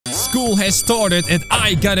school has started and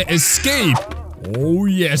I gotta escape. Oh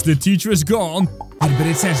yes, the teacher is gone. But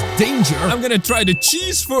it says danger. I'm gonna try the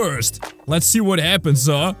cheese first. Let's see what happens,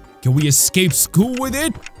 huh? Can we escape school with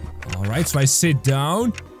it? Alright, so I sit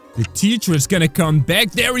down. The teacher is gonna come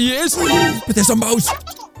back. There he is. But there's a mouse.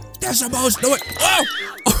 There's a mouse. No way. Oh!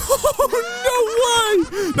 Oh, no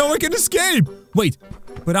way. No, I can escape. Wait,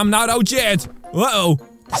 but I'm not out yet. Uh-oh.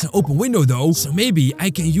 There's an open window, though. So maybe I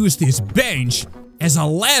can use this bench as a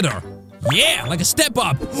ladder. Yeah, like a step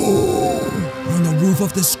up. On the roof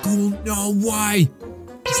of the school. No, why?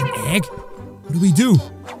 There's an egg. What do we do?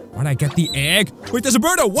 Alright, I got the egg. Wait, there's a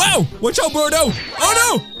birdo. Wow! Watch out, birdo. Oh,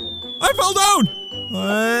 no! I fell down.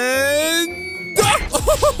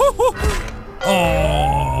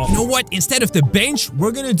 Oh! You know what? Instead of the bench,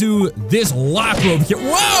 we're gonna do this locker over here.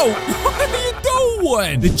 Whoa! What are you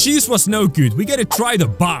doing? The cheese was no good. We gotta try the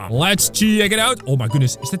bomb. Let's check it out. Oh my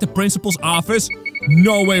goodness. Is that the principal's office?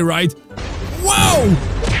 No way, right? Whoa!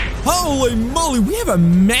 Holy moly, we have a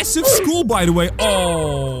massive school, by the way.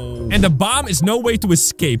 Oh. And the bomb is no way to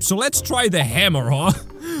escape. So let's try the hammer, huh?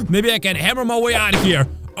 Maybe I can hammer my way out of here.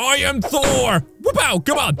 I am Thor. Whoop out,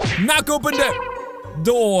 come on. Knock open the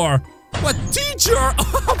door. What, teacher?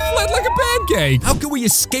 Flat like a pancake. How can we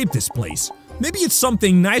escape this place? Maybe it's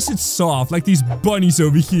something nice and soft, like these bunnies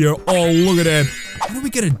over here. Oh, look at that. What are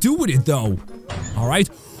we gonna do with it, though? Alright.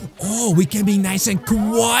 Oh, we can be nice and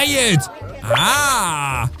quiet.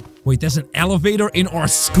 Ah. Wait, there's an elevator in our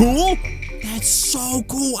school? That's so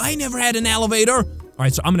cool. I never had an elevator.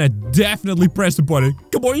 Alright, so I'm gonna definitely press the button.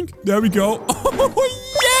 Kaboink. There we go. Oh,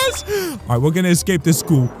 yes. Alright, we're gonna escape this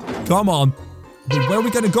school. Come on. Wait, where are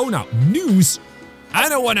we gonna go now? News? I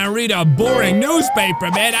don't want to read a boring newspaper,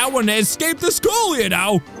 man. I want to escape the school, you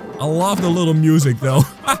know. I love the little music, though.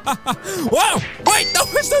 Whoa! Wait, no,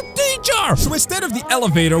 it's the teacher! So instead of the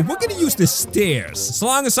elevator, we're gonna use the stairs. As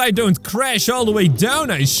long as I don't crash all the way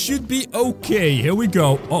down, I should be okay. Here we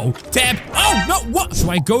go. Uh-oh. Tap. Oh, no, what? So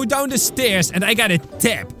I go down the stairs, and I gotta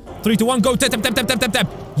tap. 3, 2, 1, go. Tap, tap, tap, tap, tap, tap, tap.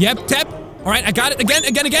 Yep, tap. Alright, I got it.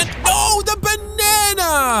 Again. Oh, the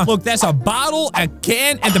banana! Look, there's a bottle, a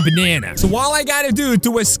can, and a banana. So all I gotta do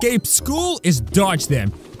to escape school is dodge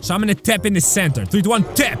them. So I'm gonna tap in the center. 3, 2, 1,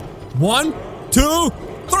 tap. 1, 2,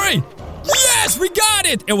 3. Yes, we got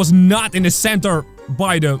it! It was not in the center,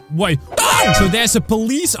 by the way. Oh! So there's a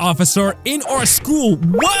police officer in our school.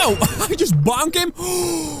 Whoa! I just bonk him?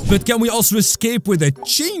 But can we also escape with a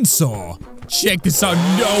chainsaw? Check this out.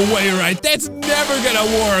 No way, right? That's never gonna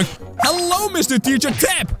work. Hello, Mr. Teacher.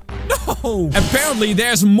 Tap! No! Apparently,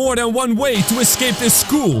 there's more than one way to escape this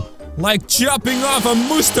school. Like chopping off a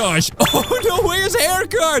mustache. Oh, no way, his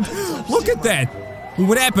haircut! Look at that.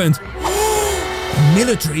 What happened?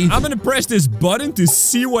 Military. I'm gonna press this button to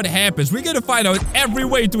see what happens. We gotta find out every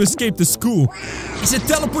way to escape the school. It's a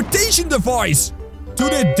teleportation device. To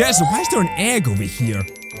the desert. Why is there an egg over here?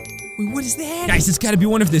 Wait, what is that? Guys, it's gotta be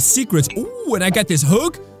one of the secrets. Ooh, and I got this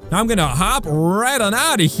hook. Now I'm gonna hop right on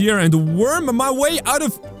out of here and worm my way out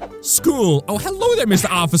of school. Oh, hello there, Mr.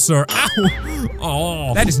 Officer. Ow.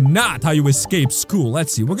 Oh, that is not how you escape school.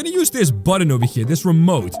 Let's see. We're gonna use this button over here, this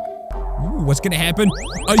remote. Ooh, what's gonna happen?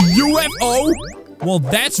 A UFO? Well,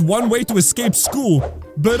 that's one way to escape school.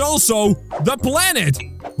 But also, the planet.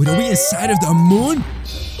 Wait, are we inside of the moon?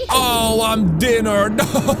 Oh, I'm dinner. No.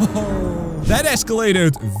 That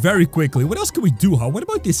escalated very quickly. What else can we do, huh? What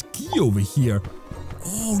about this key over here?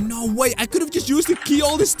 Oh, no way. I could have just used the key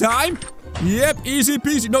all this time. Yep, easy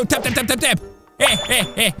peasy. No, tap, tap, tap, tap, tap.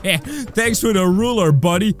 Thanks for the ruler,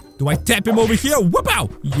 buddy. Do I tap him over here? Whoop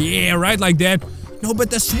out. Yeah, right like that. No,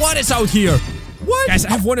 but the SWAT is out here. What? Guys, I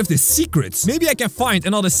have one of the secrets. Maybe I can find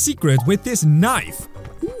another secret with this knife.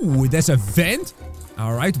 Ooh, there's a vent.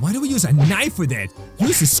 Alright, why do we use a knife for that?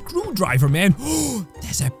 Use a screwdriver, man.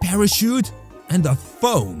 There's a parachute and a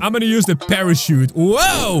phone. I'm gonna use the parachute.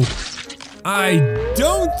 Whoa! I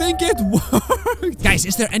don't think it worked. Guys,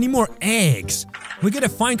 is there any more eggs? We're gonna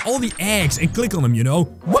find all the eggs and click on them, you know?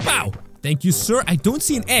 Whoop out! Thank you, sir. I don't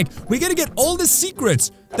see an egg. We gotta get all the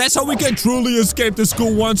secrets. That's how we can truly escape the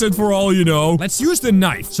school once and for all, you know. Let's use the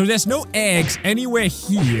knife. So there's no eggs anywhere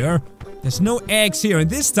here. There's no eggs here. And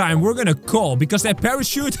this time we're gonna call because that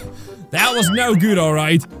parachute, that was no good,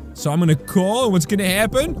 alright. So I'm gonna call. What's gonna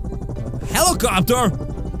happen? Helicopter.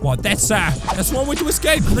 What? That's one way to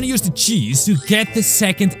escape. I'm gonna use the cheese to get the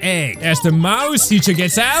second egg. There's the mouse. Teacher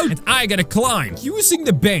gets out. And I gotta climb using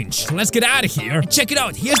the bench. So let's get out of here. And check it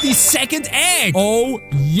out. Here's the second egg. Oh,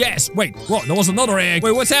 yes. Wait. Whoa, there was another egg.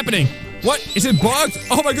 Wait, what's happening? What? Is it bugged?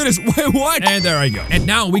 Oh my goodness. Wait, what? And there I go. And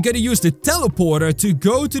now we gotta use the teleporter to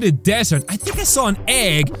go to the desert. I think I saw an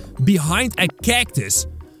egg behind a cactus.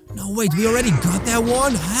 No, wait, we already got that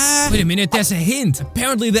one? Huh? Wait a minute, there's a hint.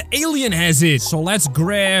 Apparently the alien has it. So let's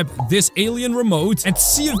grab this alien remote and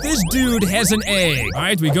see if this dude has an egg. All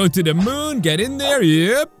right, we go to the moon, get in there.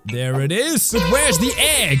 Yep, there it is. But where's the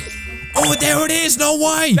egg? Oh, there it is. No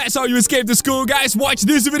way. That's how you escape the school, guys. Watch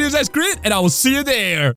this video as Grid, and I will see you there.